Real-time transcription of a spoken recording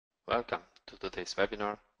Welcome to today's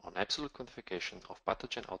webinar on absolute quantification of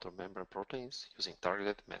pathogen outer membrane proteins using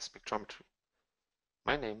targeted mass spectrometry.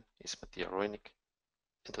 My name is Matthias Roenig,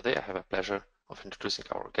 and today I have a pleasure of introducing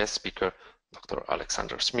our guest speaker, Dr.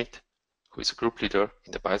 Alexander Schmidt, who is a group leader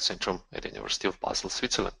in the Biozentrum at the University of Basel,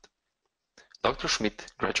 Switzerland. Dr.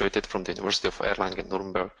 Schmidt graduated from the University of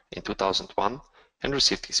Erlangen-Nuremberg in 2001 and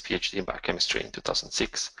received his PhD in biochemistry in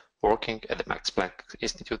 2006, working at the Max Planck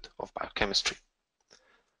Institute of Biochemistry.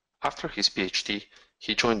 After his PhD,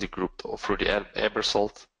 he joined the group of Rudi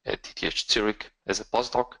Ebersold at ETH Zurich as a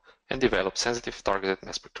postdoc and developed sensitive targeted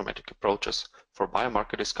mass spectrometric approaches for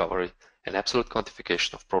biomarker discovery and absolute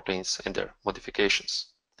quantification of proteins and their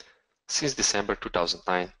modifications. Since December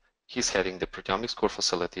 2009, he is heading the Proteomics core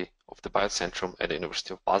facility of the Biozentrum at the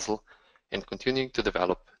University of Basel and continuing to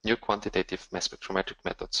develop new quantitative mass spectrometric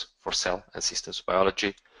methods for cell and systems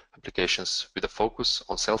biology applications with a focus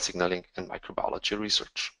on cell signaling and microbiology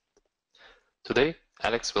research. Today,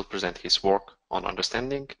 Alex will present his work on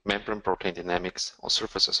understanding membrane protein dynamics on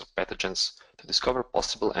surfaces of pathogens to discover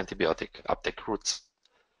possible antibiotic uptake routes.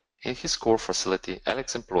 In his core facility,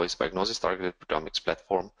 Alex employs Biognosys targeted proteomics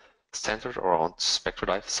platform centered around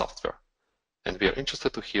SpectroDive software, and we are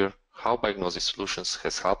interested to hear how Biognosys Solutions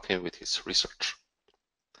has helped him with his research.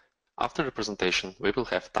 After the presentation, we will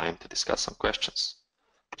have time to discuss some questions.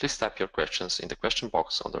 Please type your questions in the question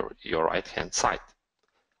box on your right-hand side.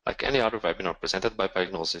 Like any other webinar presented by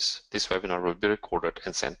Biognosys, this webinar will be recorded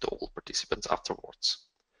and sent to all participants afterwards.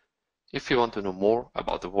 If you want to know more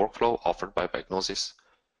about the workflow offered by Biognosys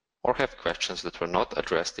or have questions that were not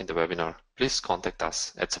addressed in the webinar, please contact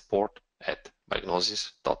us at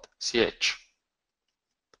support@biognosys.ch.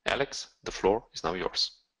 Alex, the floor is now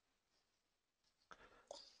yours.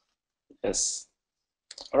 Yes.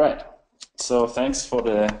 All right. So thanks for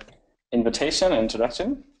the invitation and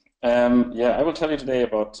introduction. Yeah, I will tell you today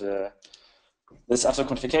about this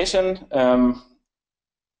absolute quantification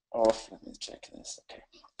of, let me check this, okay,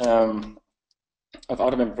 of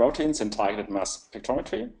outer membrane proteins in targeted mass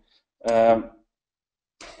spectrometry.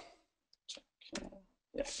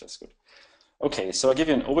 Yes, that's good. Okay, so I'll give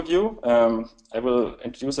you an overview. I will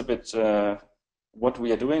introduce a bit what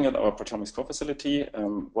we are doing at our Proteomics core facility,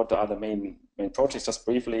 what are the main projects just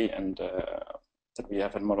briefly, and that we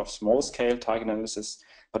have a lot of small-scale target analysis,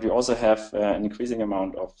 but we also have an increasing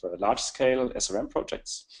amount of large-scale SRM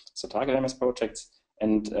projects, so target MS projects,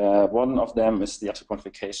 and one of them is the absolute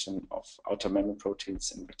quantification of outer membrane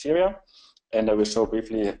proteins in bacteria, and I will show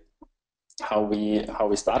briefly how we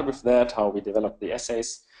started with that, how we developed the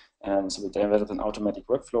assays. So we developed an automatic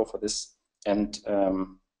workflow for this, and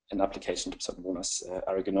an application to Pseudomonas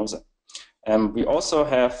aeruginosa. We also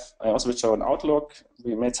have, I also will show an outlook.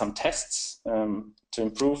 We made some tests to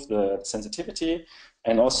improve the sensitivity,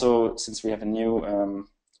 and also since we have a new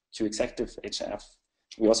Q-exactive HF,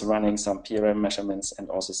 we're also running some PRM measurements and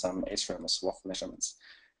also some HRM or SWAF measurements.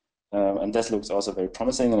 And this looks also very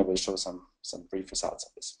promising, and I will show some brief results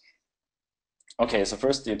of this. Okay, so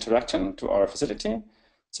first the introduction to our facility.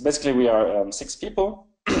 So basically we are 6 people.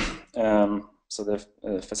 So the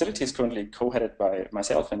facility is currently co-headed by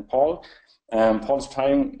myself and Paul. Paul is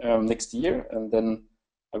retiring next year, and then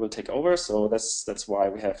I will take over. So that's why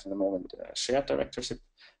we have in the moment a shared directorship.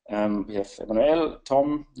 We have Emmanuel,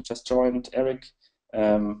 Tom, who just joined, Eric,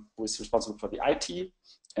 who is responsible for the IT,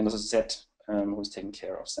 and also Zed, who is taking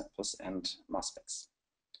care of samples and mass specs.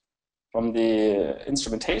 From the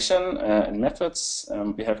instrumentation and methods,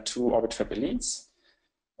 we have 2 Orbitrap elites,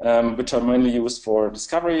 which are mainly used for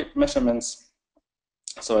discovery measurements,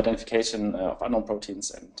 so identification of unknown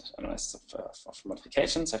proteins and analysis of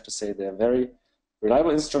modifications. I have to say they're very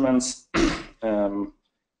reliable instruments and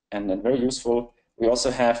very useful. We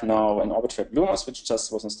also have now an Orbitrap Lumos, which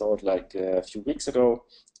just was installed like a few weeks ago,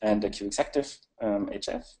 and a Q-exactive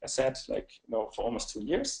HF, as said, for almost 2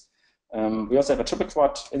 years. We also have a triple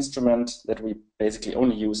quad instrument that we basically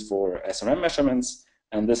only use for SRM measurements,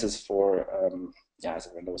 and this is for as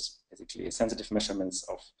everyone knows, basically sensitive measurements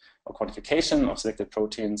of quantification of selected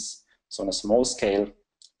proteins, so on a small scale,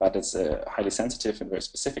 but it's highly sensitive and very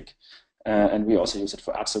specific. And we also use it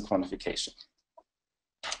for absolute quantification.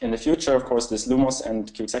 In the future, of course, this Lumos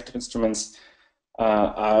and Q-exactive instruments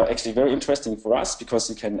are actually very interesting for us because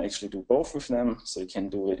you can actually do both with them. So you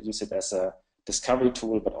can use it as a discovery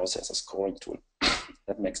tool, but also as a scoring tool.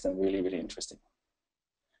 That makes them really, really interesting.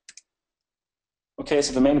 Okay,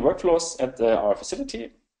 so the main workflows at our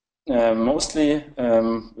facility, mostly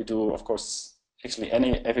we do, of course, actually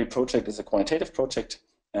every project is a quantitative project,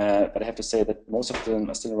 but I have to say that most of them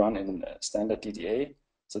are still run in standard DDA,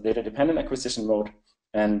 so data-dependent acquisition mode,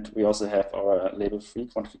 and we also have our label-free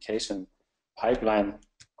quantification pipeline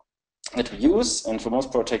that we use, and for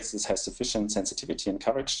most projects this has sufficient sensitivity and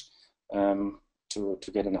coverage to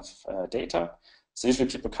get enough data. So usually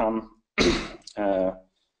people come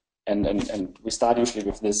and we start usually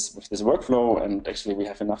with this workflow, and actually we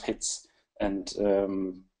have enough hits, and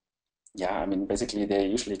yeah, I mean basically they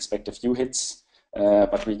usually expect a few hits,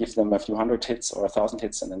 but we give them a few hundred hits or 1,000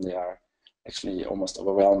 hits, and then they are actually almost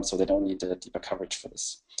overwhelmed, so they don't need a deeper coverage for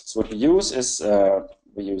this. So what we use is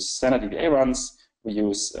we use standard EVA runs, we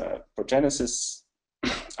use Progenesis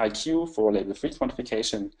IQ for label-free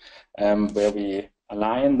quantification, where we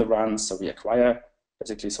align the runs, so we acquire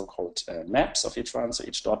basically so-called maps of each run, so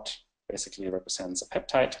each dot basically represents a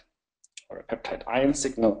peptide or a peptide ion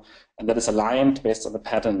signal, and that is aligned based on the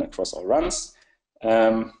pattern across all runs,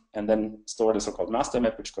 and then store the so-called master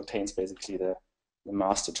map, which contains basically the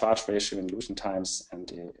mass to charge ratio in elution times and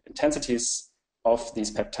the intensities of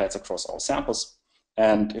these peptides across all samples.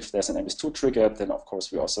 And if there's an MS2 triggered, then of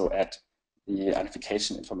course we also add the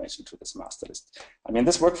amplification information to this master list. I mean,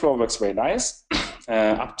 this workflow works very nice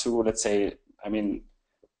up to, let's say, I mean,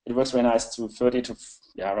 it works very nice to 30 to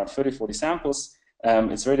around 30, 40 samples.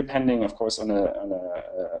 It's very depending, of course, on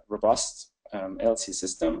a robust LC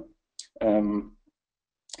system.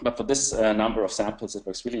 But for this number of samples, it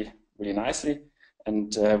works really, really nicely.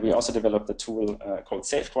 And we also developed a tool called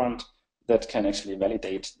SafeQuant that can actually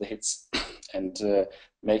validate the hits and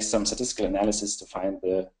make some statistical analysis to find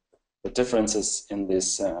the differences in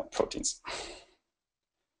these proteins.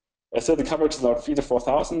 So the coverage is about 3,000 to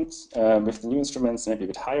 4,000 with the new instruments, maybe a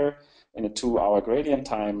bit higher, in a 2-hour gradient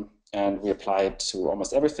time. And we apply it to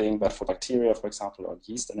almost everything, but for bacteria, for example, or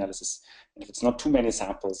yeast analysis. And if it's not too many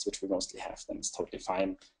samples, which we mostly have, then it's totally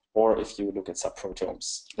fine. Or if you look at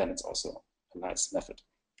subproteomes, then it's also a nice method.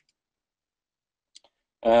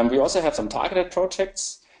 We also have some targeted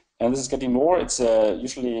projects, and this is getting more. It's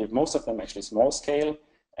usually, most of them actually small scale,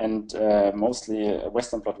 and mostly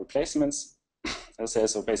Western blot replacements.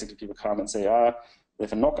 So basically people come and say, they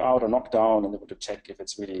have a knockout or knockdown, and they want to check if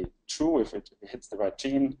it's really true, if it hits the right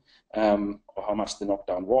gene, or how much the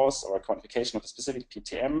knockdown was, or a quantification of a specific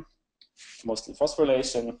PTM, mostly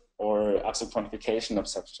phosphorylation, or absolute quantification of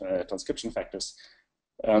such transcription factors.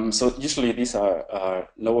 So usually these are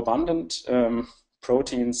low abundant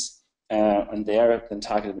proteins, and there then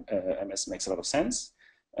targeted MS makes a lot of sense.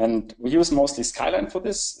 And we use mostly Skyline for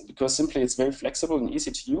this because simply it's very flexible and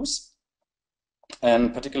easy to use.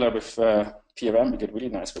 And particularly with PRM, we get really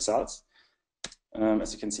nice results.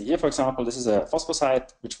 As you can see here, for example, this is a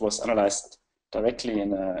phosphosite which was analyzed directly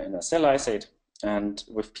in a cell lysate. And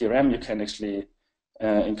with PRM, you can actually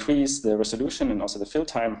increase the resolution and also the fill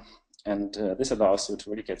time. And this allows you to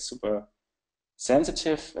really get super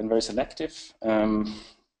sensitive and very selective.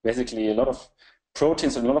 Basically, a lot of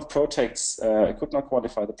proteins and a lot of projects could not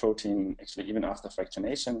quantify the protein actually even after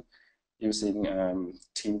fractionation using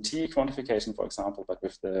TMT quantification, for example, but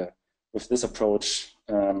with this approach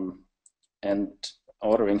and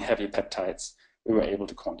ordering heavy peptides, we were able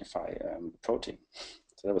to quantify the protein.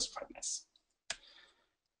 So that was quite nice.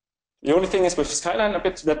 The only thing is with Skyline a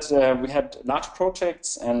bit that we had large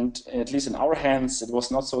projects, and at least in our hands, it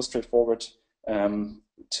was not so straightforward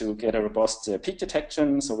to get a robust peak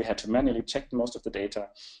detection. So we had to manually check most of the data,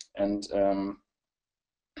 and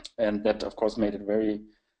that of course made it very,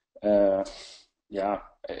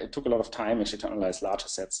 it took a lot of time actually to analyze larger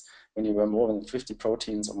sets when you were more than 50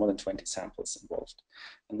 proteins or more than 20 samples involved.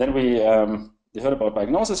 And then we heard about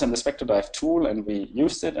Diagnosis and the SpectroDive tool, and we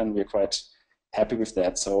used it, and we're quite happy with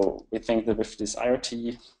that. So we think that with this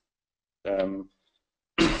IRT, and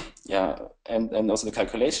also the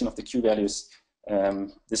calculation of the Q values,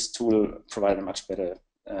 this tool provided a much better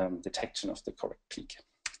detection of the correct peak.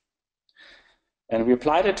 And we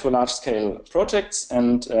applied it to large-scale projects,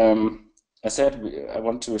 and I said I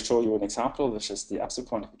want to show you an example, which is the absolute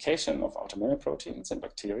quantification of outer membrane proteins in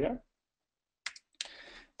bacteria.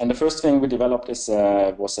 And the first thing we developed was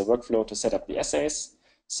a workflow to set up the assays.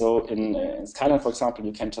 So in Skyline, for example,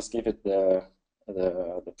 you can just give it the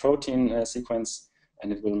protein sequence,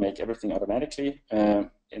 and it will make everything automatically. In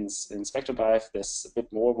SpectroDive, there's a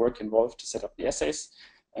bit more work involved to set up the assays,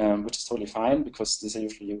 which is totally fine because these are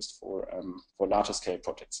usually used for larger scale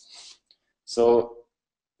projects. So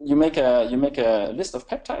you make a list of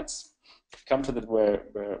peptides, come to where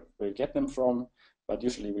you get them from, but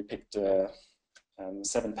usually we picked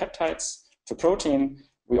 7 peptides. For protein,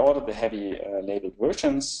 we ordered the heavy labeled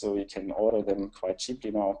versions, so you can order them quite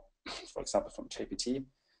cheaply now, for example, from JPT.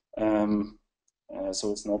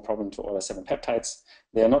 So it's no problem to order 7 peptides.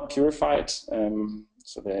 They are not purified,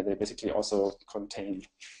 so they basically also contain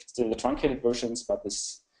still the truncated versions, but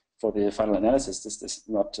this, for the final analysis, this is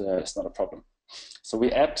not a problem. So we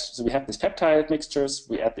have these peptide mixtures,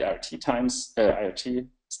 we add the IRT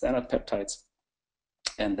standard peptides,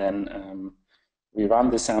 and then we run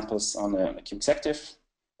the samples on a QXactive.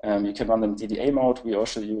 You can run them in DDA mode. We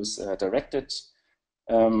also use directed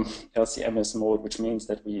LC-MS mode, which means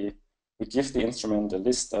that we give the instrument a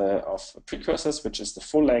list of precursors, which is the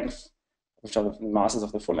full length, which are the masses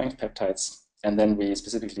of the full length peptides, and then we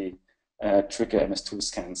specifically trigger MS2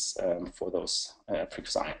 scans for those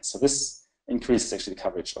precursor ions. So this increases actually the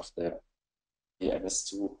coverage of the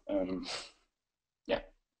MS2,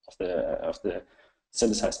 of the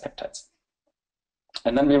synthesized peptides.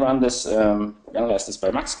 And then we run this, we analyze this by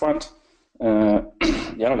MaxQuant.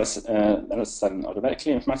 The analysis is done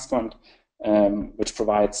automatically with MaxQuant, which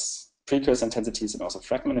provides precursor intensities and also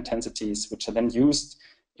fragment intensities, which are then used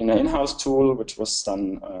in an in-house tool, which was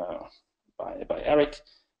done by Eric,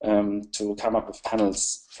 to come up with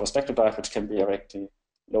panels for SpectroDive, which can be directly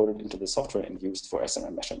loaded into the software and used for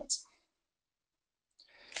SMM measurements.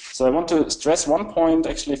 So I want to stress one point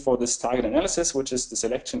actually for this target analysis, which is the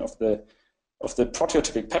selection of the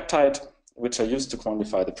proteotypic peptide, which are used to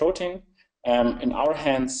quantify the protein. In our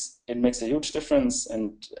hands, it makes a huge difference,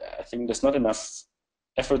 and I think there's not enough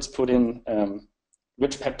efforts put in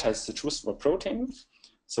which peptides to choose for protein.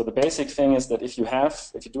 So the basic thing is that if you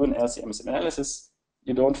do an LC-MS analysis,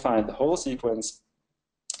 you don't find the whole sequence,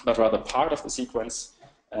 but rather part of the sequence.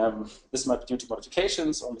 This might be due to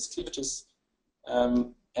modifications or miscleavages.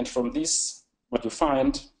 And from these, what you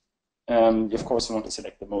find, of course, you want to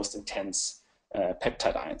select the most intense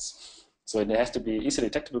peptide ions. So it has to be easily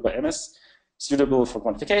detectable by MS, suitable for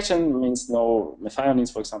quantification, means no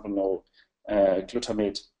methionines, for example, no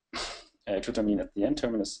glutamine at the end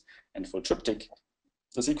terminus, and full triptych.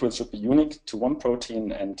 The sequence should be unique to one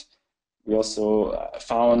protein, and we also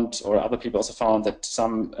found, or other people also found, that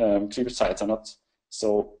some cleavage sites are not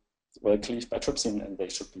so well cleaved by trypsin, and they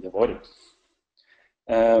should be avoided.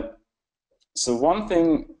 So one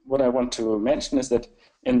thing what I want to mention is that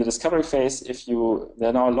in the discovery phase, there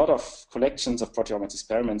are now a lot of collections of proteomics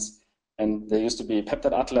experiments, and there used to be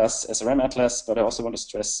Peptide Atlas, SRM Atlas, but I also want to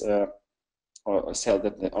stress or say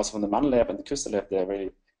that also from the MAN lab and the Küster lab, there are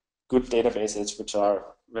really good databases which are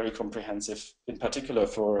very comprehensive, in particular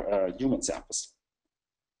for human samples.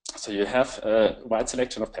 So you have a wide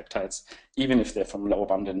selection of peptides, even if they're from low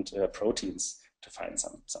abundant proteins, to find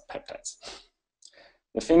some peptides.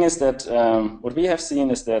 The thing is that what we have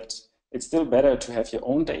seen is that it's still better to have your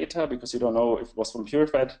own data, because you don't know if it was from a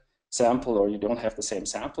purified sample or you don't have the same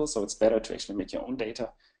sample. So it's better to actually make your own data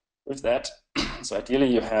with that. So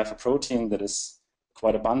ideally, you have a protein that is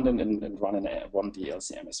quite abundant and run in a 1D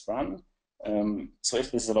LC-MS run. So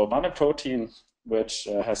if this is a low abundant protein, which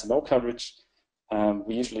has low coverage,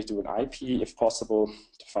 we usually do an IP if possible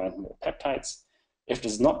to find more peptides. If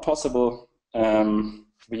this is not possible,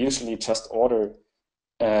 we usually just order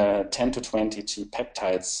 10 to 20 G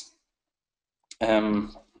peptides,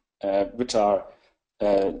 which are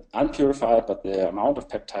unpurified, but the amount of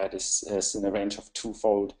peptide is in a range of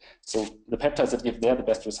twofold. So the peptides that give there the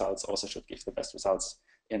best results also should give the best results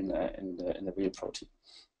in the real protein.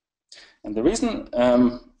 And the reason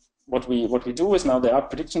what we do is now there are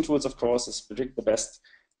prediction tools, of course, is predict the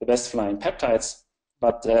best flying peptides,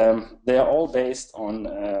 but they are all based on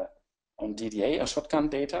DDA or shotgun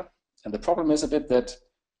data. And the problem is a bit that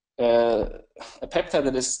a peptide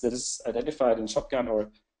that is identified in shotgun, or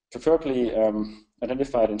preferably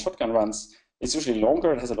identified in shotgun runs, is usually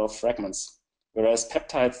longer and has a lot of fragments, whereas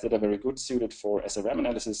peptides that are very good suited for SRM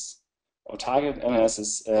analysis or target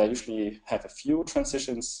analysis usually have a few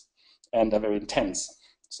transitions and are very intense.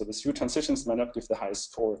 So the few transitions might not give the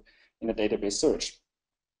highest score in a database search.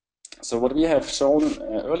 So what we have shown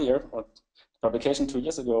earlier, or publication 2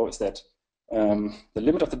 years ago, is that the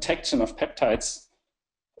limit of detection of peptides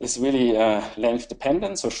is really length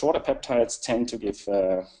dependent. So shorter peptides tend to give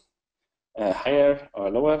a higher or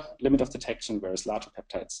lower limit of detection, whereas larger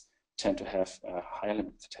peptides tend to have a higher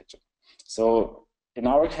limit of detection. So in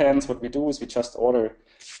our hands, what we do is we just order,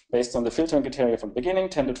 based on the filtering criteria from the beginning,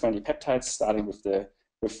 10 to 20 peptides, starting with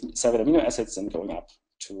 7 amino acids and going up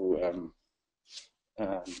to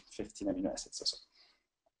 15 amino acids or so.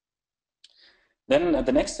 Then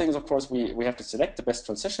the next thing is, of course, we have to select the best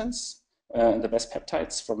transitions and the best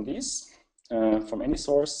peptides from these, from any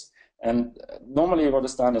source. And normally what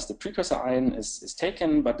is done is the precursor ion is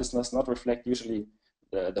taken, but this does not reflect usually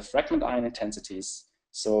the fragment ion intensities.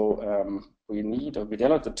 So we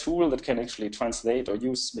developed a tool that can actually translate or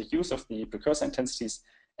make use of the precursor intensities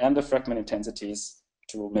and the fragment intensities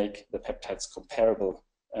to make the peptides comparable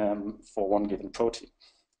for one given protein.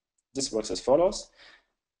 This works as follows.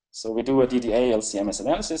 So we do a DDA LC-MS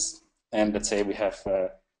analysis. and let's say we have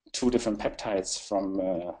two different peptides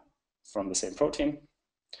from the same protein.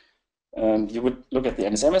 You would look at the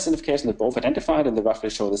NSMS identification that both identified, and they roughly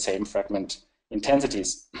show the same fragment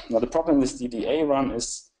intensities. Now the problem in this DDA run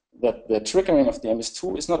is that the triggering of the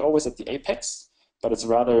MS2 is not always at the apex, but it's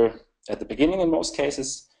rather at the beginning in most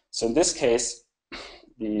cases. So in this case,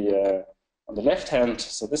 on the left hand,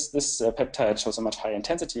 so this peptide shows a much higher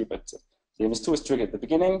intensity, but the MS2 is triggered at the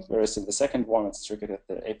beginning, whereas in the second one it's triggered at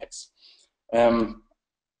the apex.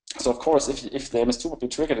 So of course, if the MS2 would be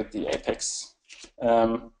triggered at the apex,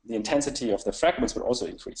 the intensity of the fragments would also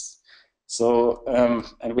increase. So,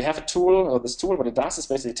 and we have a tool, or this tool, what it does is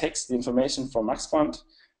basically takes the information from maxquant,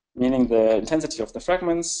 meaning the intensity of the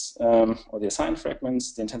fragments, or the assigned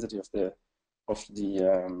fragments, the intensity of the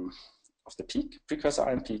peak, precursor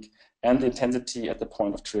ion peak, and the intensity at the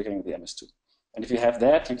point of triggering the MS2. And if you have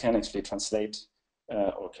that, you can actually translate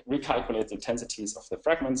or recalculate the intensities of the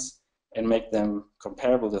fragments and make them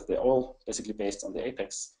comparable, that they're all basically based on the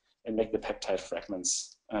apex, and make the peptide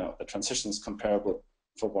fragments, the transitions comparable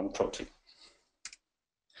for one protein.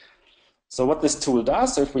 So what this tool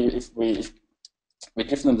does, if we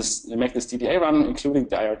give them this, we make this DDA run, including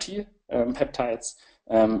the IRT peptides,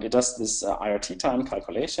 it does this IRT time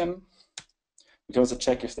calculation. It goes to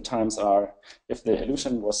check if the times are, if the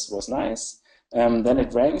elution was nice. Then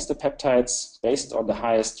it ranks the peptides based on the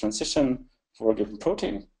highest transition for a given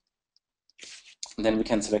protein. And then we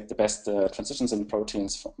can select the best transitions in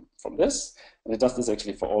proteins from this. And it does this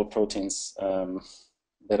actually for all proteins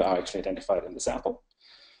that are actually identified in the sample.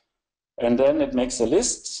 And then it makes a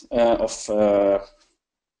list a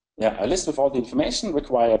list with all the information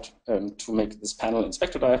required to make this panel in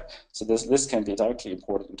SpectroDive. So this list can be directly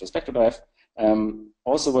imported into SpectroDive.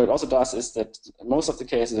 Also, what it also does is that in most of the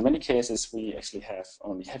cases, in many cases, we actually have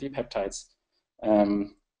only heavy peptides.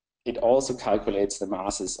 It also calculates the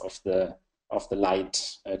masses of the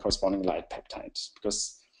light corresponding light peptides,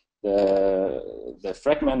 because the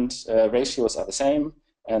fragment ratios are the same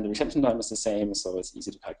and the retention time is the same, so it's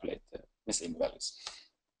easy to calculate the missing values.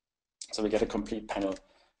 So we get a complete panel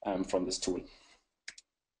from this tool.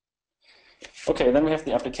 Okay, then we have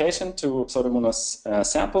the application to Pseudomonas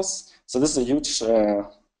samples. So this is a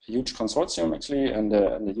huge consortium actually, and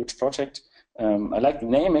a huge project. I like the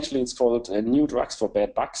name actually. It's called New Drugs for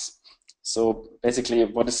Bad Bugs. So basically,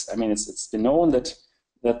 it's been known that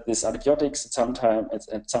these antibiotics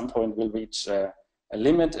at some point will reach a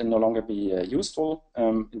limit and no longer be useful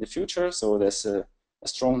in the future. So there's a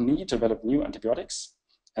strong need to develop new antibiotics,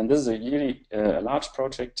 and this is a really large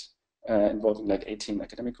project involving like 18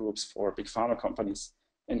 academic groups, 4 big pharma companies,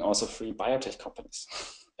 and also 3 biotech companies.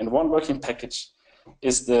 And one working package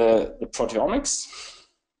is the proteomics,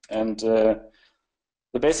 and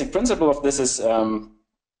the basic principle of this is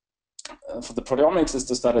for the proteomics is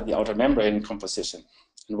to study the outer membrane composition.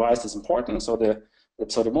 And why is this important? So the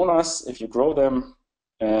Pseudomonas, if you grow them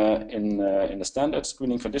in the standard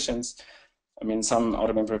screening conditions, I mean, some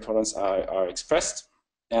outer membrane proteins are expressed,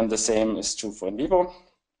 and the same is true for in vivo.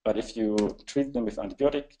 But if you treat them with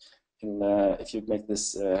antibiotic, if you make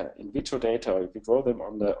this in vitro data, or if you grow them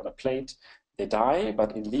on a plate, they die,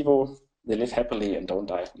 but in vivo, they live happily and don't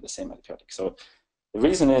die from the same antibiotic. So the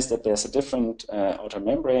reason is that there's a different outer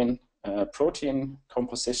membrane protein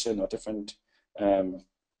composition, or different outer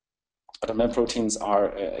membrane proteins are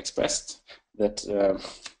expressed that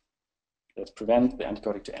prevent the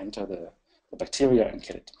antibiotic to enter the bacteria and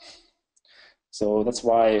kill it. So that's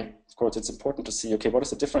why, of course, it's important to see, okay, what is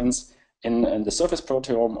the difference in the surface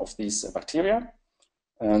proteome of these bacteria?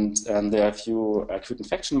 And there are a few acute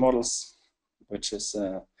infection models, which is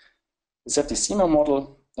the septicemia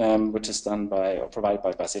model, which is done by or provided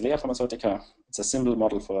by Basel Pharmaceutica. It's a simple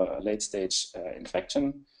model for a late-stage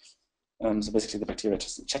infection. So basically, the bacteria is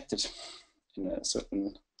just injected in a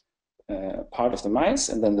certain part of the mice,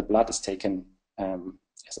 and then the blood is taken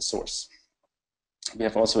as a source. We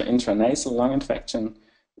have also intranasal lung infection,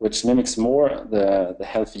 which mimics more the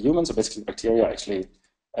healthy human. So basically, bacteria actually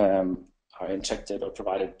are injected or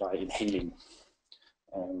provided by inhaling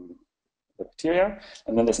the bacteria.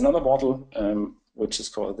 And then there's another model which is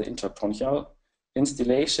called the interbronchial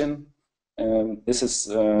instillation. This is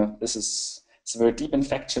it's a very deep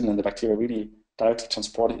infection, and the bacteria really directly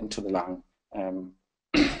transported into the lung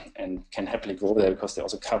and can happily grow there because they're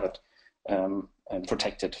also covered and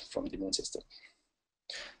protected from the immune system.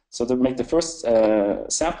 So to make the first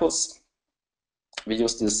samples, we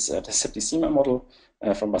used this the septicemia model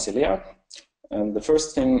from Basilea. And the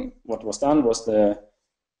first thing what was done was the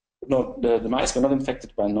mice were not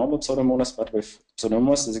infected by normal Pseudomonas, but with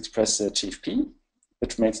Pseudomonas that express GFP,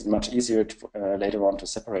 which makes it much easier to, later on to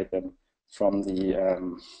separate them from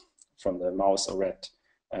the the mouse or rat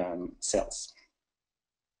cells.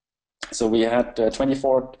 So we had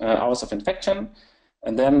 24 hours of infection,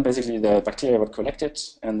 and then basically the bacteria were collected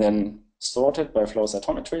and then sorted by flow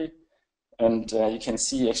cytometry. And you can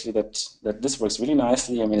see actually that this works really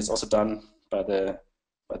nicely. I mean, it's also done by the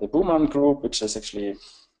Booman group, which is actually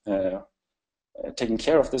taking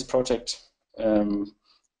care of this project.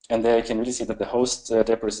 And there you can really see that the host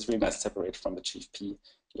debris is really nice separate from the GFP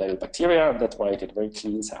level bacteria. That's why you get very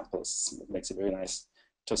clean samples. It makes it very nice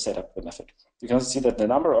to set up the method. You can also see that the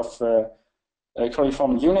number of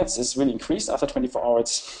coliform units is really increased after 24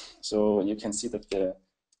 hours. So you can see that the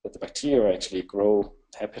bacteria actually grow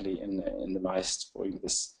happily in the mice during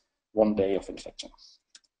this 1 day of infection.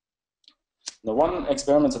 The one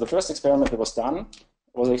experiment, so the first experiment that was done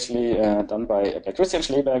was actually done by Christian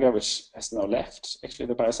Schleberger, which has now left actually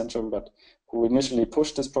the Biozentrum, but who initially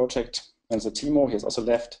pushed this project. And so Timo, he has also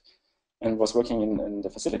left and was working in the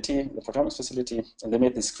facility, the Proteomics facility. And they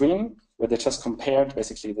made this screen where they just compared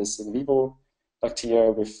basically this in vivo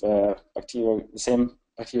bacteria with the same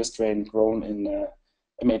bacteria strain grown in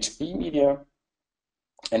MHB media.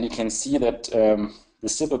 And you can see that the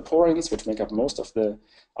simple porins, which make up most of the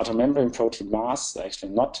outer membrane protein mass, are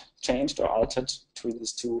actually not changed or altered between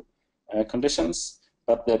these two conditions,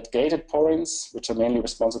 but that gated porins, which are mainly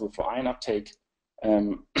responsible for ion uptake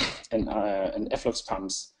and efflux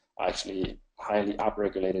pumps, are actually highly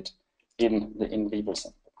upregulated in the in vivo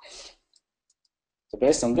sample. So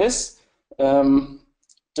based on this,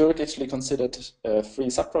 Dirk actually considered 3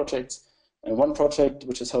 sub-projects, and one project,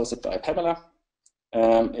 which is hosted by Pamela,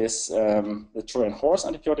 is the Trojan horse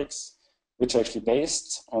antibiotics, which are actually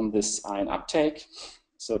based on this ion uptake.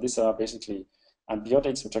 So these are basically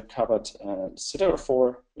antibiotics which are covered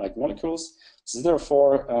siderophore-like molecules.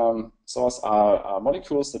 Siderophore source are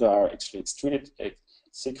molecules that are actually secreted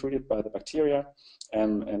by the bacteria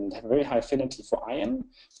and have a very high affinity for iron.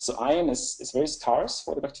 So iron is very scarce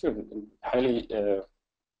for the bacteria and highly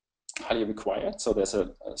required. So there's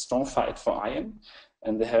a strong fight for iron.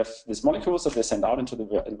 And they have these molecules that they send out into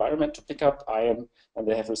the environment to pick up iron, and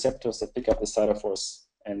they have receptors that pick up the siderophores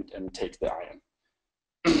and take the iron.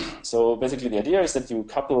 So basically the idea is that you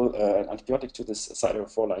couple an antibiotic to this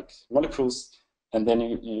siderophore-like molecules, and then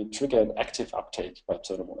you trigger an active uptake by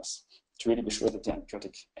Pseudomonas to really be sure that the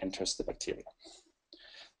antibiotic enters the bacteria.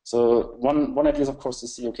 So one idea is, of course, to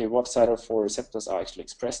see, okay, what siderophore receptors are actually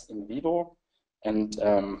expressed in vivo, and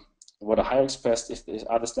what are higher expressed, if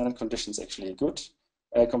are the standard conditions actually good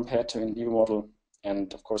compared to in vivo model.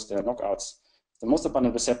 And of course, there are knockouts. The most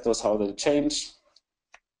abundant receptors, how they change,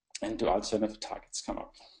 and do alternative targets come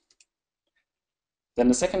up. Then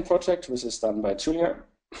the second project, which is done by Julia,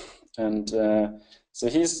 and so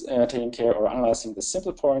he's taking care or analyzing the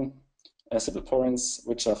simple porins,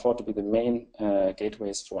 which are thought to be the main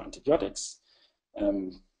gateways for antibiotics.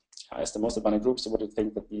 As the most abundant group, so what do you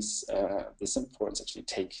think that these the simple porins actually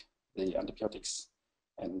take the antibiotics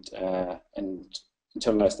and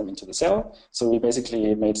internalize them into the cell? So we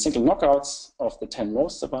basically made single knockouts of the 10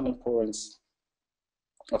 most abundant porins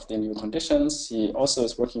of the new conditions. He also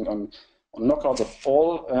is working on knockouts of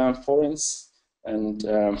all porins and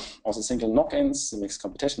also single knock-ins. He makes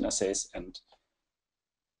computation assays and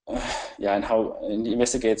and he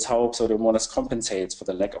investigates how Pseudomonas compensates for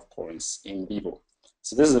the lack of porins in vivo.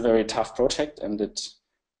 So this is a very tough project, and it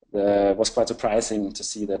was quite surprising to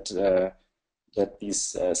see that that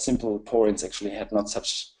these simple porins actually had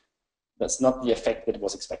that's not the effect that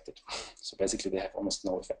was expected. So basically they have almost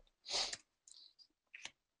no effect.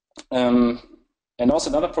 And also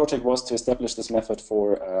another project was to establish this method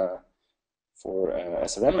for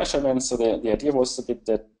SRM measurements. So the idea was a bit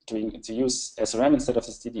that to use SRM instead of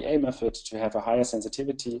this DDA method to have a higher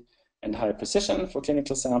sensitivity and higher precision for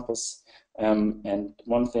clinical samples. And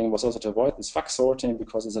one thing was also to avoid this FAC sorting,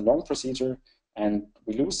 because it's a long procedure and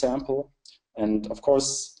we lose sample. And of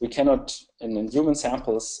course, we cannot, in human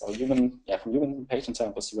samples or from human patient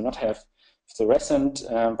samples, you will not have fluorescent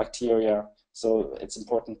bacteria. So it's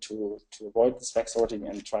important to avoid this FAC sorting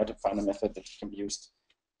and try to find a method that can be used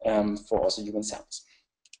for also human samples.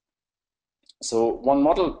 So one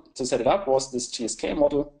model to set it up was this GSK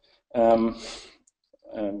model,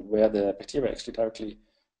 where the bacteria actually directly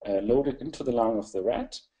loaded into the lung of the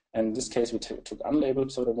rat. And in this case, we took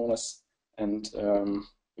unlabeled Pseudomonas and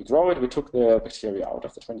we grow it. We took the bacteria out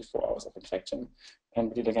after 24 hours of infection, and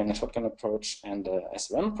we did again a shotgun approach and a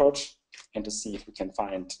SRM approach, and to see if we can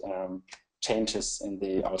find changes in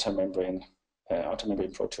the outer membrane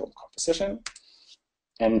proteome composition.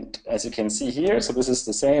 And as you can see here, so this is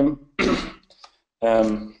the same.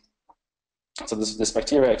 So this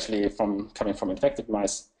bacteria actually coming from infected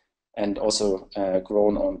mice and also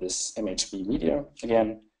grown on this MHB media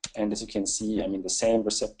again. And as you can see, I mean, the same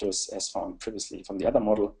receptors as found previously from the other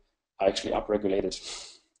model are actually upregulated.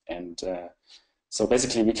 And so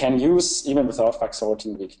basically we can use, even without FAC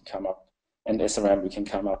sorting, we can come up, and SRM, we can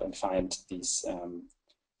come up and find these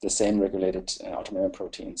the same regulated outer membrane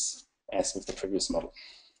proteins as with the previous model.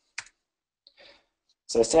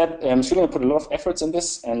 So I said, Schmidt put a lot of efforts in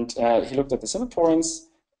this, and he looked at the simple porins.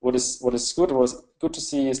 What is good to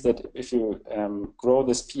see is that if you grow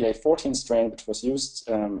this PA14 strain, which was used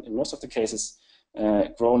in most of the cases,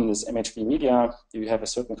 grown in this MHB media, you have a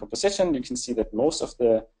certain composition. You can see that most of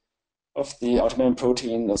the outer membrane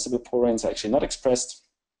protein, the simple porins, are actually not expressed,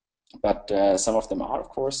 but some of them are, of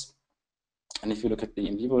course. And if you look at the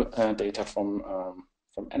in vivo data from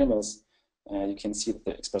animals, you can see that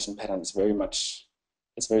the expression pattern is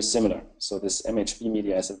very similar. So this MHB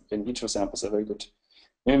media as in vitro samples are very good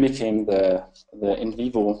mimicking the in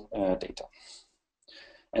vivo data.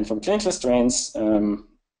 And from clinical strains,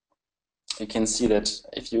 you can see that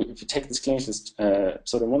if you take these clinical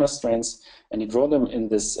Pseudomonas strains and you grow them in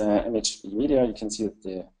this MHB media, you can see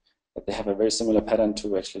that they have a very similar pattern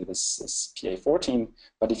to actually this PA14.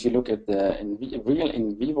 But if you look at the real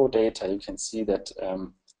in vivo data, you can see that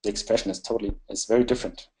the expression is very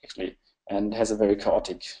different actually, and has a very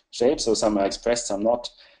chaotic shape. So some are expressed, some not,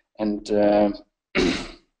 and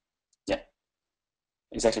yeah,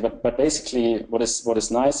 exactly. But basically, what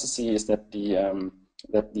is nice to see is that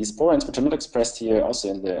that these porins, which are not expressed here, also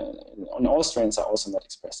on all strains, are also not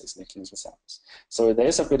expressed in the clinical samples. So there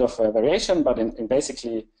is a bit of a variation, but in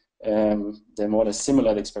basically they're more or less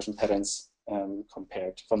similar expression patterns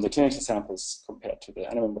compared from the clinical samples compared to the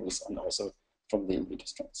animal models, and also from the in vitro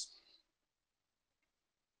strains.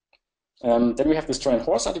 Then we have the strain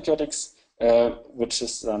horse antibiotics, which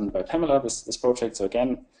is done by Pamela, this project. So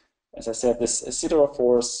again, as I said, this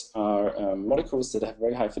siderophores are molecules that have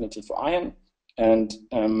very high affinity for iron, and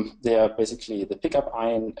they are basically the pickup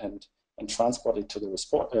ion and transport it to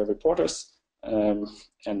the reporters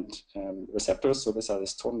and receptors. So these are the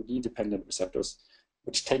total B-dependent receptors,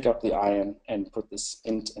 which take up the ion and put this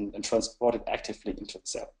in and transport it actively into the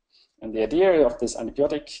cell. And the idea of this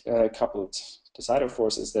antibiotic coupled to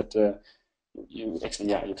siderophores is that you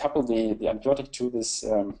couple the antibiotic to this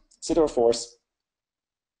siderophores,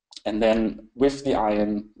 and then with the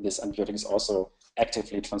ion, this antibiotic is also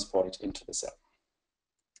actively transported into the cell.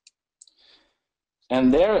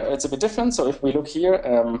 And there it's a bit different. So if we look here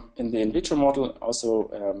in the in vitro model, also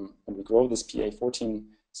when we grow this PA14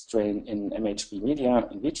 strain in MHB media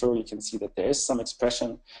in vitro, you can see that there is some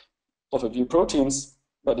expression of a few proteins.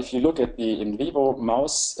 But if you look at the in vivo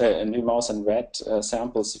mouse and rat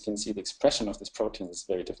samples, you can see the expression of this protein is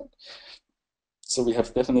very different. So we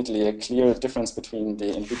have definitely a clear difference between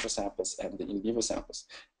the in vitro samples and the in vivo samples.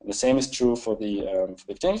 And the same is true for the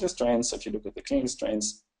clinical strains. So if you look at the clinical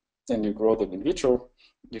strains, then you grow them in vitro,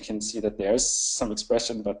 you can see that there's some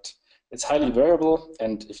expression, but it's highly variable.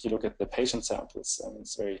 And if you look at the patient samples,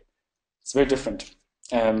 it's very different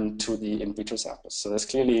to the in vitro samples. So there's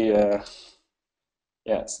clearly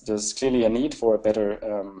there's clearly a need for a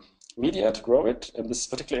better media to grow it. And this is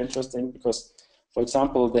particularly interesting because, for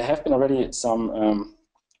example, there have been already some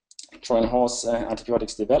Trojan horse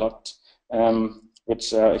antibiotics developed,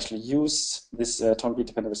 which actually use this total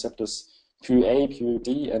B-dependent receptors PUA, PUD,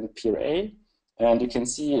 and PRA. And you can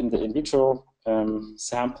see in the in vitro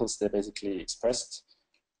samples, they're basically expressed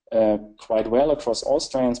quite well across all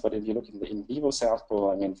strains. But if you look in the in vivo sample,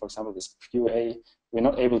 I mean, for example, this PUA, we're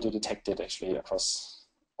not able to detect it actually across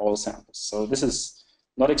all samples. So this is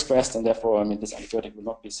not expressed, and therefore, I mean, this antibiotic will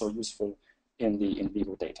not be so useful in the in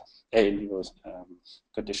vivo data, in vivo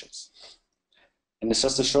conditions. And it's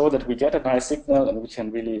just to show that we get a nice signal, and we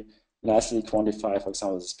can really nicely quantify, for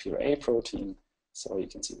example, this PRA protein. So you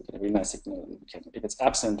can see we get a really nice signal, and we can, if it's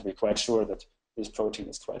absent, we're quite sure that this protein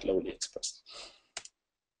is quite lowly expressed.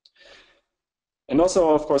 And also,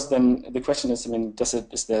 of course, then the question is, I mean,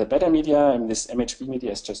 is there a better media? I mean, this MHB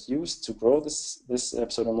media is just used to grow this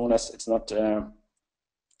Pseudomonas. It's not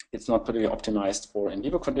particularly optimized for in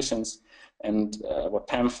vivo conditions. And what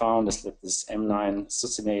Pam found is that this M9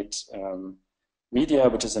 succinate media,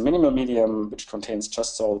 which is a minimal medium which contains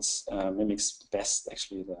just salts, mimics best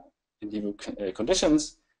actually the in vivo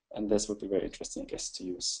conditions. And this would be very interesting, I guess, to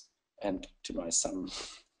use and optimize some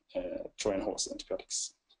Trojan horse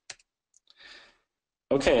antibiotics.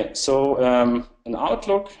 Okay, so an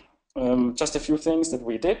outlook, just a few things that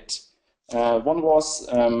we did. One was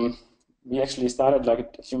we actually started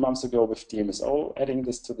like a few months ago with DMSO, adding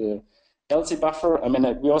this to the LC buffer. I mean,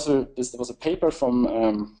 we also, there was a paper from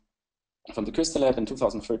the Crystal Lab in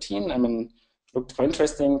 2013. I mean, looked quite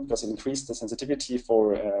interesting because it increased the sensitivity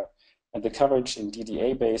for and the coverage in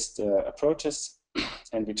DDA-based approaches.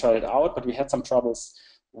 And we tried it out, but we had some troubles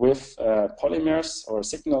with polymers or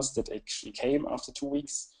signals that actually came after 2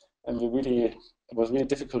 weeks, and it was really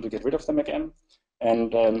difficult to get rid of them again.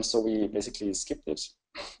 And so we basically skipped it.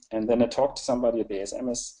 And then I talked to somebody at the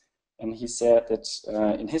ASMS, and he said that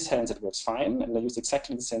in his hands it works fine, and they used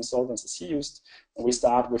exactly the same solvents as he used. And we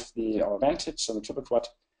start with our Vantage on the triple quad,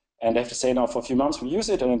 and I have to say now for a few months we use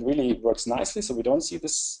it, and it really works nicely. So we don't see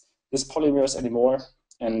this polymers anymore.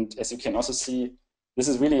 And as you can also see, this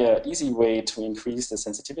is really an easy way to increase the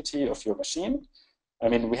sensitivity of your machine. I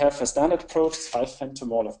mean, we have a standard approach, 5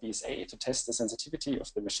 femtomole of BSA, to test the sensitivity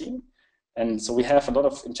of the machine. And so we have a lot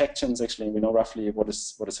of injections, actually, and we know roughly what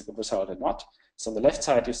is a good result and not. So on the left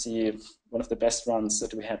side, you see one of the best runs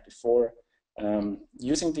that we had before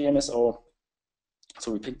using the MSO.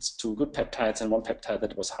 So we picked 2 good peptides and 1 peptide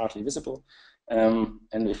that was hardly visible. And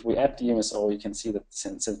if we add the MSO, you can see that the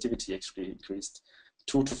sensitivity actually increased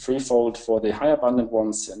 2 to 3-fold for the high abundant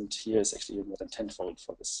ones, and here is actually more than 10-fold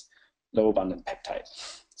for this low abundant peptide.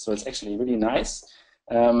 So it's actually really nice.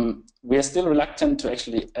 We are still reluctant to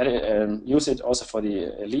actually use it also for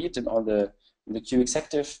the elite and on the Q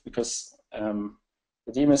executive, because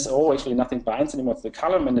the DMSO actually nothing binds anymore to the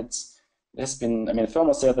column, and it has been, I mean,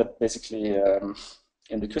 Thermo said that basically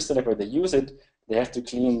in the crystal lab where they use it, they have to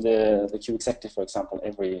clean the Q executive, for example,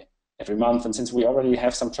 every month. And since we already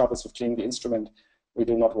have some troubles with cleaning the instrument, we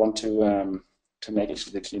do not want to make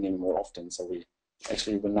actually the cleaning more often. So we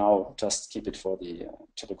actually will now just keep it for the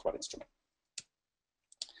triple quad instrument.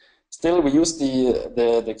 Still, we use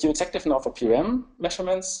the Q executive now for PRM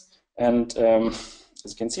measurements, and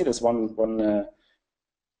as you can see, there's one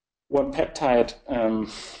peptide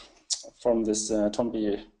from this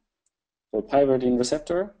TOMB pyridine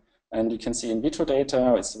receptor, and you can see in vitro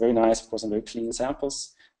data. It's very nice, of course, and very clean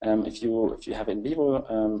samples. If you have in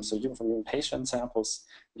vivo, so from human patient samples,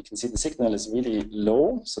 you can see the signal is really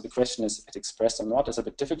low. So the question is, if it's expressed or not, is a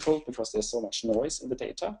bit difficult because there's so much noise in the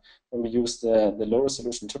data when we use the low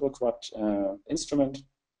resolution triple quad instrument.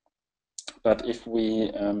 But if we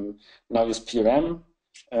now use PRM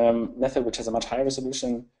method, which has a much higher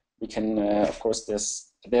resolution, we can, of course,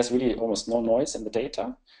 there's really almost no noise in the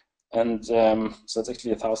data, and so it's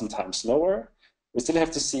actually 1,000 times lower. We still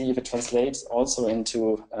have to see if it translates also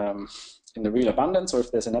into in the real abundance, or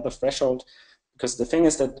if there's another threshold. Because the thing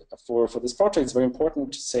is that for this project, it's very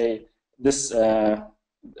important to say this to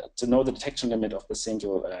know the detection limit of the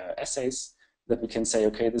single assays, that we can say,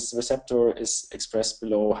 okay, this receptor is expressed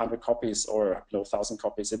below 100 copies or below 1,000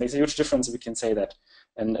 copies. It makes a huge difference if we can say that,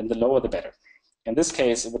 and the lower the better. In this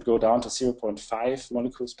case, it would go down to 0.5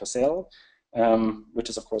 molecules per cell, which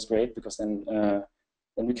is of course great, because then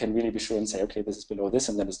we can really be sure and say, okay, this is below this,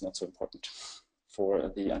 and then it's not so important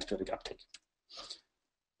for the antibiotic uptake.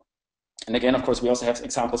 And again, of course, we also have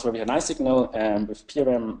examples where we have a nice signal with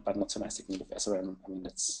PRM, but not so nice signal with SRM. I mean,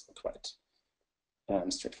 that's quite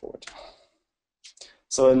straightforward.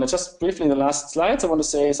 So just briefly in the last slides, I want to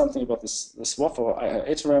say something about this SWOF or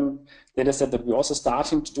HRM data set that we're also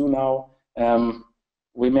starting to do now.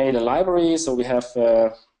 We made a library, so we have,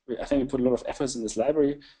 I think we put a lot of efforts in this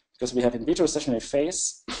library, because we have in vitro stationary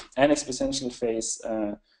phase and exponential phase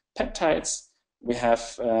peptides. We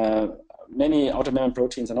have many outer membrane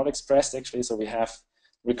proteins are not expressed actually, so we have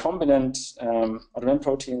recombinant outer membrane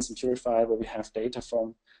proteins in purified where we have data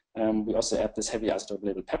from. We also add this heavy isotope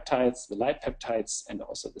labeled peptides, the light peptides, and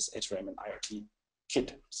also this HRM and IRT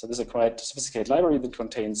kit. So this is a quite sophisticated library that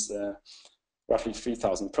contains roughly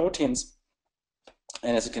 3,000 proteins.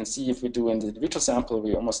 And as you can see, if we do in the vitro sample,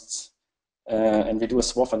 we almost, and we do a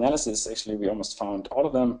SWOF analysis, actually we almost found all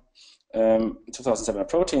of them, 2,700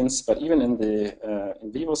 proteins, but even in the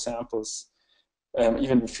in vivo samples,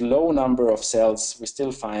 even with low number of cells, we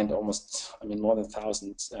still find almost, I mean, more than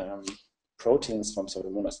 1,000 proteins from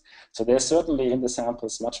Pseudomonas. So there's certainly in the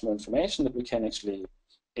samples much more information that we can actually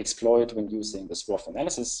exploit when using the SWOF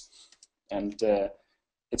analysis. And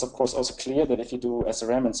it's of course also clear that if you do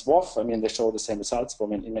SRM and SWOF, I mean, they show the same results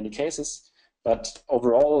in many cases. But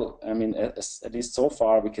overall, I mean, at least so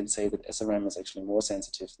far, we can say that SRM is actually more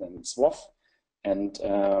sensitive than SWOF. And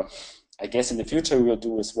I guess in the future, we will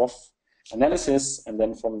do a SWOF analysis, and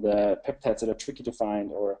then from the peptides that are tricky to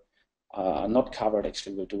find or are not covered,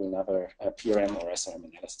 actually, we'll do another PRM or SRM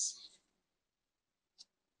analysis.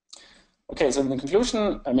 Okay, so in the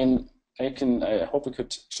conclusion, I mean, I hope we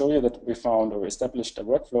could show you that we found or established a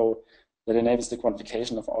workflow that enables the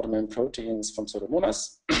quantification of outer membrane proteins from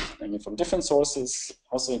Pseudomonas, I mean, from different sources,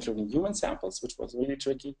 also including human samples, which was really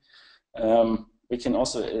tricky. we can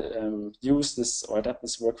also use this or adapt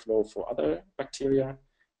this workflow for other bacteria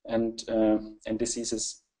and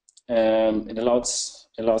diseases. It allows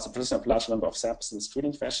the production of a large number of samples in a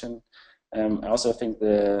screening fashion. I also think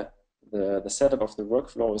the setup of the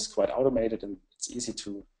workflow is quite automated, and it's easy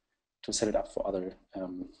to set it up for other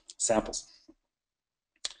samples.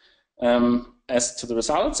 As to the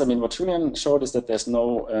results, I mean, what Julian showed is that there's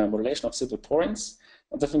no modulation of simple porins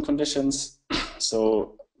on different conditions.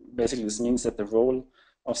 So basically, this means that the role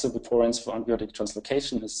of simple porins for antibiotic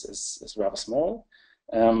translocation is rather small.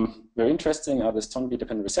 Very interesting are the strongly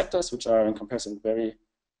dependent receptors, which are in comparison very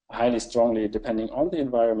highly strongly depending on the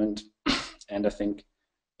environment. And I think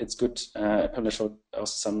it's good. Pamela showed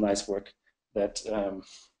also some nice work that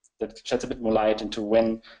sheds a bit more light into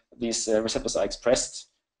when these receptors are expressed,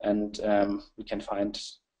 and we can find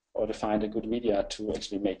or define a good media to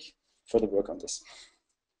actually make further work on this.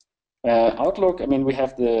 Outlook, I mean, we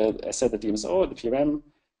have the DMSO, the PRM,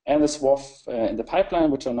 and the SWOF in the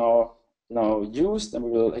pipeline, which are now used, and we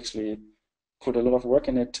will actually put a lot of work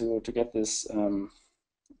in it to get this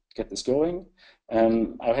going.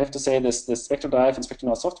 I have to say this SpectroDive and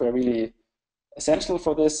SpectroNow software are really essential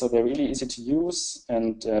for this, so they're really easy to use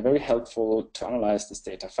and very helpful to analyze this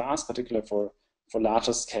data fast, particularly for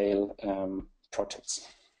larger scale projects.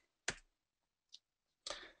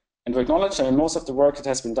 And to acknowledge, I mean, most of the work that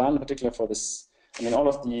has been done, particularly for this, I mean, all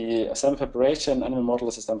of the sample preparation, animal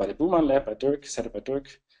models is done by the Buhmann lab, by Dirk, set up by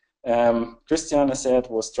Dirk. Christian, as said,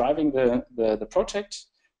 was driving the project,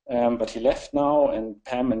 but he left now, and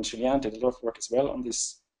Pam and Julien did a lot of work as well on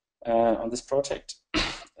this project.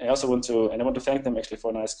 I also want to thank them actually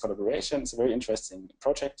for a nice collaboration. It's a very interesting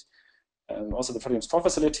project. Also the Proteomics core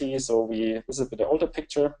facility. So this is a bit older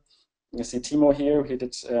picture. You see Timo here. He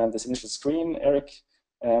did this initial screen. Eric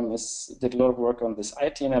did a lot of work on this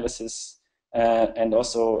IT analysis, and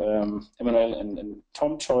also Emmanuel and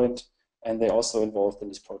Tom joined, and they're also involved in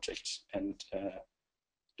this project and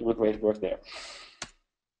do a great work there.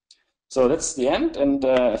 So that's the end, and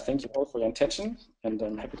thank you all for your attention, and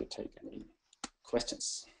I'm happy to take any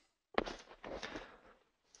questions.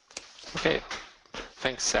 Okay,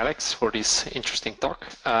 thanks Alex for this interesting talk.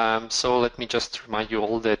 So let me just remind you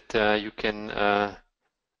all that you can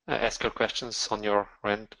ask your questions on your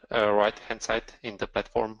right hand side in the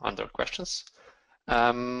platform under questions.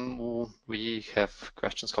 We have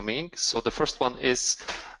questions coming in. So the first one is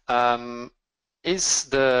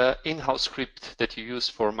the in-house script that you use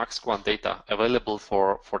for MaxQuant data available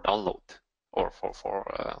for download or for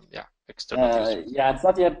external users? Yeah, it's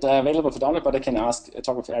not yet available for download, but I can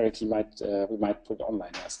talk with Eric. We might put it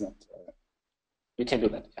online. It's not. We can do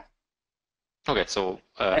that. Yeah. Okay, so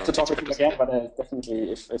I have to talk with him again, but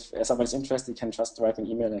definitely, if someone's interested, you can just write an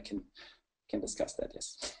email. I can discuss that.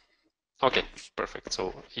 Yes. Okay, perfect.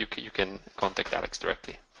 So you can contact Alex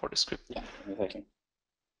directly for the script. Yeah, exactly.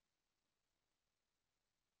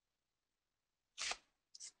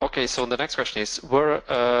 Okay, so the next question is: were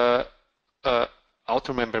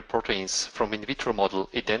outer membrane proteins from in vitro model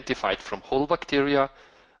identified from whole bacteria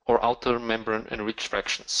or outer membrane enriched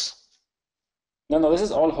fractions? No, this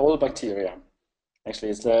is all whole bacteria.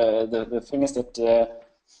 Actually, it's the thing is that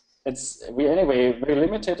we're anyway very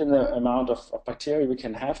limited in the amount of bacteria we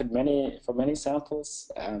can have for many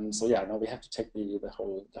samples. So yeah, no, we have to take the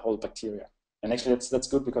whole bacteria. And actually, that's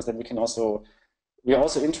good because then we're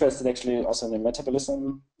also interested actually also in the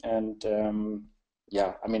metabolism, and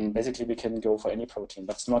yeah, I mean basically we can go for any protein,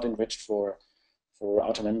 but it's not enriched for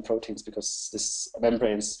outer membrane proteins because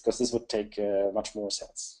this would take much more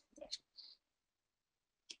cells.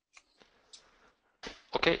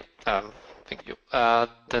 Okay, thank you.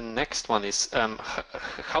 The next one is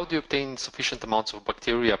how do you obtain sufficient amounts of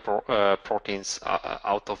bacteria proteins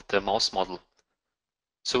out of the mouse model?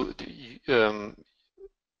 So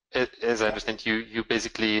as I understand, you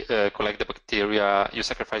basically collect the bacteria, you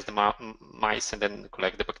sacrifice the mice and then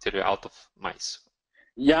collect the bacteria out of mice.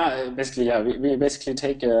 Yeah, basically, yeah. We basically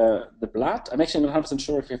take the blood. I'm actually not 100%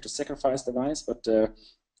 sure if we have to sacrifice the mice, but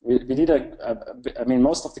we did I mean,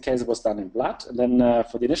 most of the cases was done in blood, and then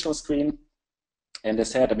for the initial screen, and as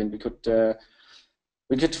said, I mean, we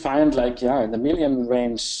could find like in the million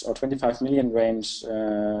range or 25 million range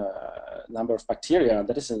number of bacteria.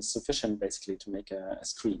 That is sufficient basically to make a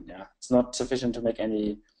screen. Yeah, it's not sufficient to make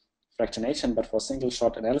any fractionation, but for single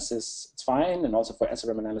shot analysis, it's fine, and also for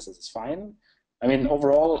SRM analysis, it's fine. I mean,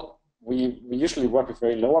 overall, we usually work with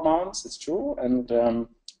very low amounts. It's true, and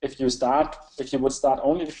if you would start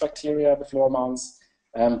only with bacteria with low amounts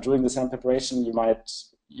during the sample preparation,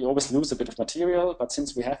 you always lose a bit of material. But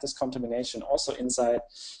since we have this contamination also inside,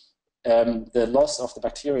 the loss of the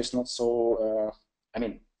bacteria is not so. I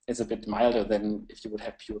mean, is a bit milder than if you would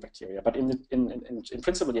have pure bacteria. But in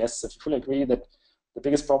principle, yes, if you fully agree that the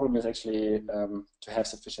biggest problem is actually to have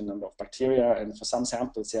sufficient number of bacteria, and for some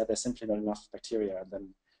samples, yeah, there's simply not enough bacteria,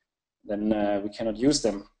 and then we cannot use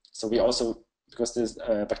them. So we also, because these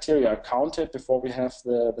bacteria are counted before we have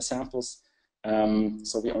the samples,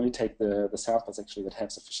 so we only take the samples actually that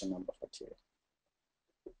have sufficient number of bacteria.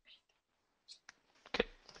 Okay,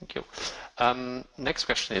 thank you. Next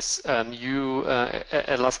question is, you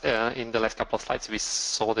in the last couple of slides we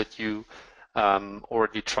saw that you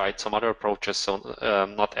already tried some other approaches, so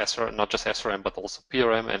not just SRM but also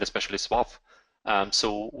PRM and especially SWAF.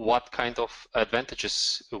 So what kind of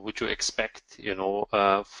advantages would you expect,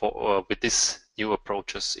 with these new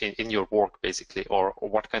approaches in your work, basically, or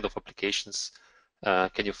what kind of applications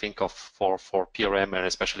can you think of for PRM and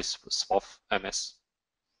especially SWAF MS?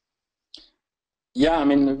 Yeah, I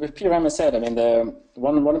mean, with PRM, as I said, I mean, the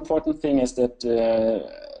one important thing is that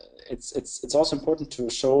it's also important to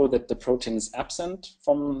show that the protein is absent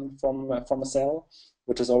from a cell,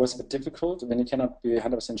 which is always a bit difficult when you cannot be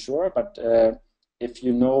 100% sure. But if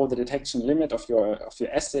you know the detection limit of your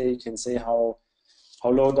assay, you can say how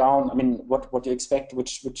low down. I mean, what you expect,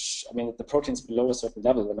 which I mean, the protein is below a certain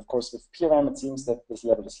level. And of course, with PRM, it seems that this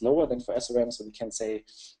level is lower than for SRM, so we can say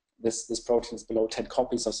this protein is below 10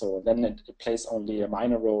 copies or so, and then it plays only a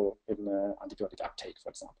minor role in antibiotic uptake, for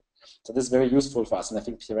example. So this is very useful for us, and I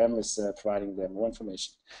think PRM is providing them more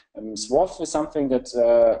information. SWAF is something that,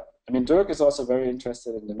 I mean, Dirk is also very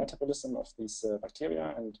interested in the metabolism of these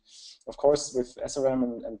bacteria, and of course with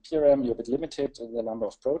SRM and PRM, you're a bit limited in the number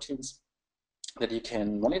of proteins that you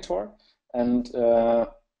can monitor, and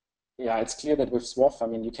yeah, it's clear that with SWAF, I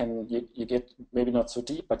mean, you get maybe not so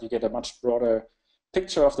deep, but you get a much broader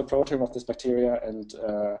picture of the protein of this bacteria, and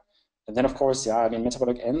then of course, yeah, I mean,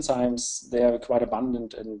 metabolic enzymes, they are quite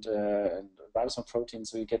abundant, and ribosome proteins.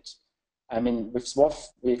 So you get, I mean, with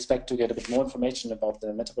SWAF, we expect to get a bit more information about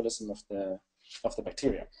the metabolism of the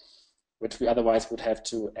bacteria, which we otherwise would have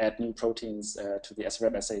to add new proteins to the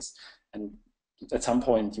SRM assays, and at some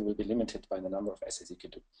point you will be limited by the number of assays you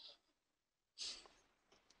can do.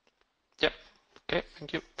 Yep. Okay,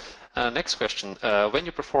 thank you. Next question. When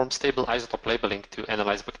you perform stable isotope labeling to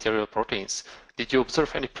analyze bacterial proteins, did you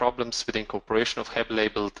observe any problems with the incorporation of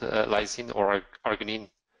heavy-labeled lysine or arginine?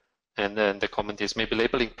 And then the comment is, maybe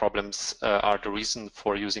labeling problems are the reason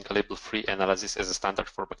for using a label-free analysis as a standard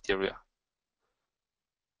for bacteria.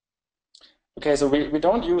 Okay, so we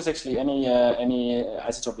don't use actually any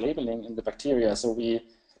isotope labeling in the bacteria. So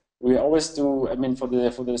we always do, I mean, for the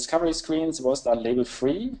discovery screens, it was done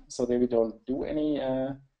label-free, so that we don't do any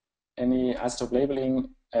isotope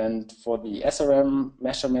labeling. And for the SRM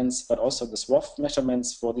measurements, but also the SWAF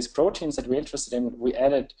measurements for these proteins that we're interested in, we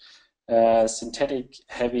added synthetic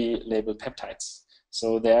heavy labeled peptides.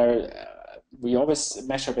 So there, we always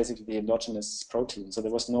measure basically the endogenous protein. So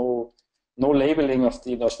there was no labeling of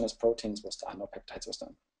the endogenous proteins was done, no peptides was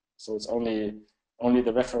done. So it's only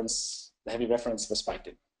the reference, the heavy reference was spiked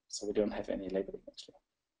in. So we don't have any labeling actually.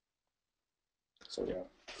 So yeah.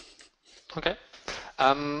 Okay.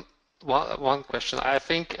 One question. I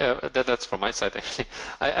think that's from my side actually.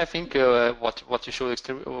 I think what you showed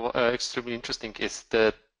extremely interesting is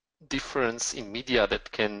the difference in media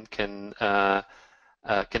that can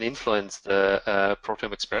influence the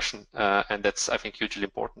proteome expression, and that's, I think, hugely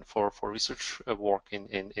important for research work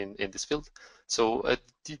in this field. So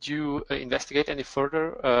did you investigate any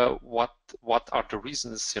further what are the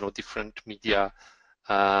reasons different media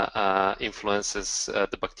influences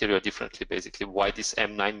the bacteria differently, basically? Why this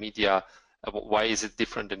M9 media, why is it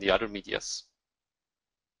different than the other medias?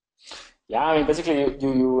 Yeah, I mean, basically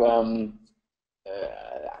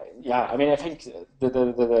yeah, I mean, I think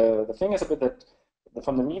the thing is a bit that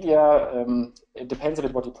from the media, it depends a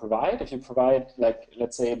bit what you provide. If you provide, like,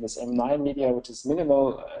 let's say this M9 media, which is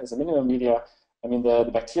minimal, as a minimal media, I mean, the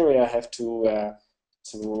bacteria have to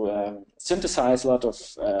synthesize a lot of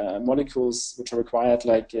molecules which are required,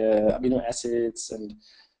 like amino acids and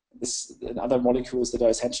other molecules that are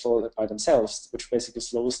essential by themselves, which basically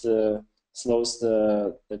slows the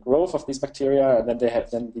growth of these bacteria, and then they have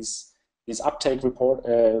these uptake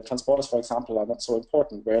transporters, for example, are not so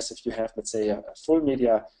important. Whereas if you have, let's say, a full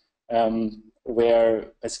media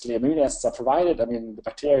where basically amino acids are provided, I mean, the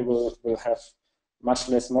bacteria will have much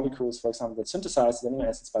less molecules, for example, that synthesize the amino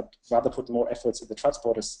acids, but rather put more efforts in the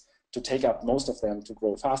transporters to take up most of them to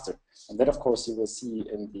grow faster. And that, of course, you will see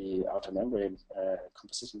in the outer membrane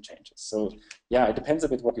composition changes. So yeah, it depends a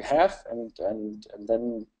bit what you have, and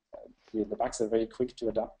then the bugs are very quick to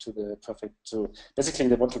adapt to the perfect. So basically,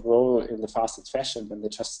 they want to grow in the fastest fashion, and they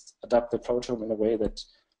just adapt the proteome in a way that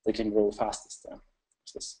they can grow fastest.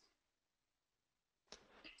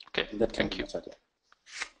 Okay, And that can thank be you. method.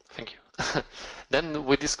 Thank you. Then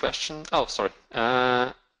with this question, oh, sorry.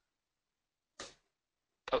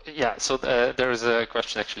 Yeah, so there is a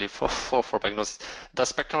question actually for diagnosis.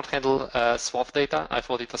 Does Spectronaut handle SWOF data? I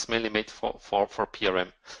thought it was mainly made for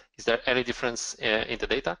PRM. Is there any difference in the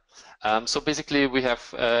data? So basically we have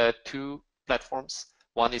two platforms.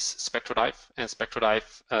 One is SpectroDive, and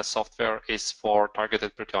SpectroDive software is for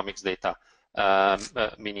targeted proteomics data,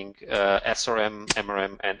 meaning SRM,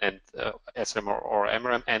 MRM, and SRM or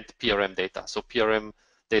MRM and PRM data. So PRM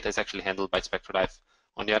data is actually handled by SpectroDive.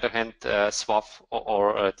 On the other hand, SWOF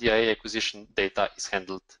or DIA acquisition data is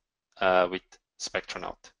handled with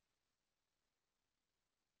Spectronaut.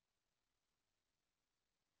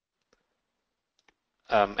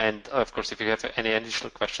 And of course, if you have any additional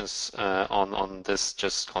questions on this,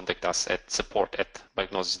 just contact us at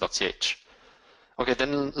support@biognosis.ch. Okay,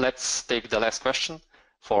 then let's take the last question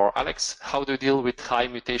for Alex. How do you deal with high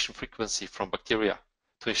mutation frequency from bacteria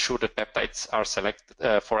to ensure that peptides are selected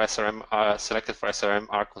for SRM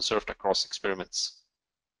are conserved across experiments?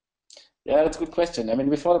 Yeah, that's a good question. I mean,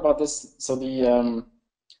 we thought about this. So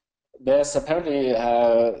there's apparently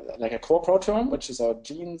like a core proteome, which is our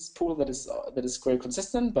genes pool that is quite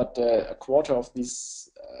consistent, but a quarter of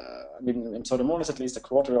these, I mean, in Pseudomonas at least, a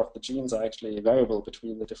quarter of the genes are actually variable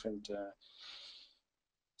between the different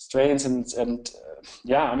strains and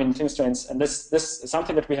yeah, I mean, strains. And this is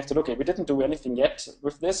something that we have to look at. We didn't do anything yet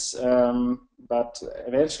with this, but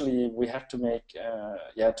eventually we have to make,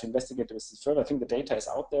 yeah, to investigate this further. I think the data is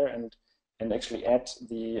out there and actually add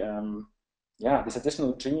the yeah, these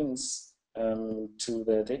additional genes to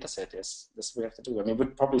the data set. Yes, this we have to do. I mean,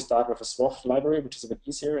 we'd probably start with a SWOF library, which is a bit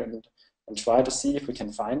easier, and try to see if we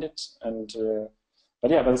can find it. And but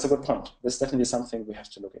yeah, but it's a good point. This is definitely something we have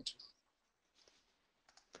to look into.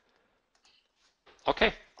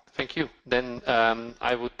 Okay, thank you. Then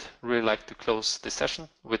I would really like to close this session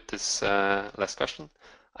with this last question.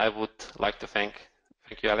 I would like to thank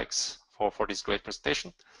you, Alex, for this great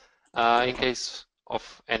presentation. In case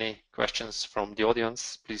of any questions from the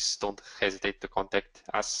audience, please don't hesitate to contact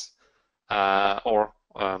us or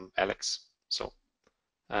Alex. So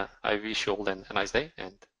I wish you all then a nice day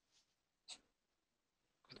and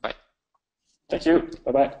goodbye. Thank you.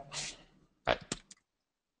 Bye-bye. Bye.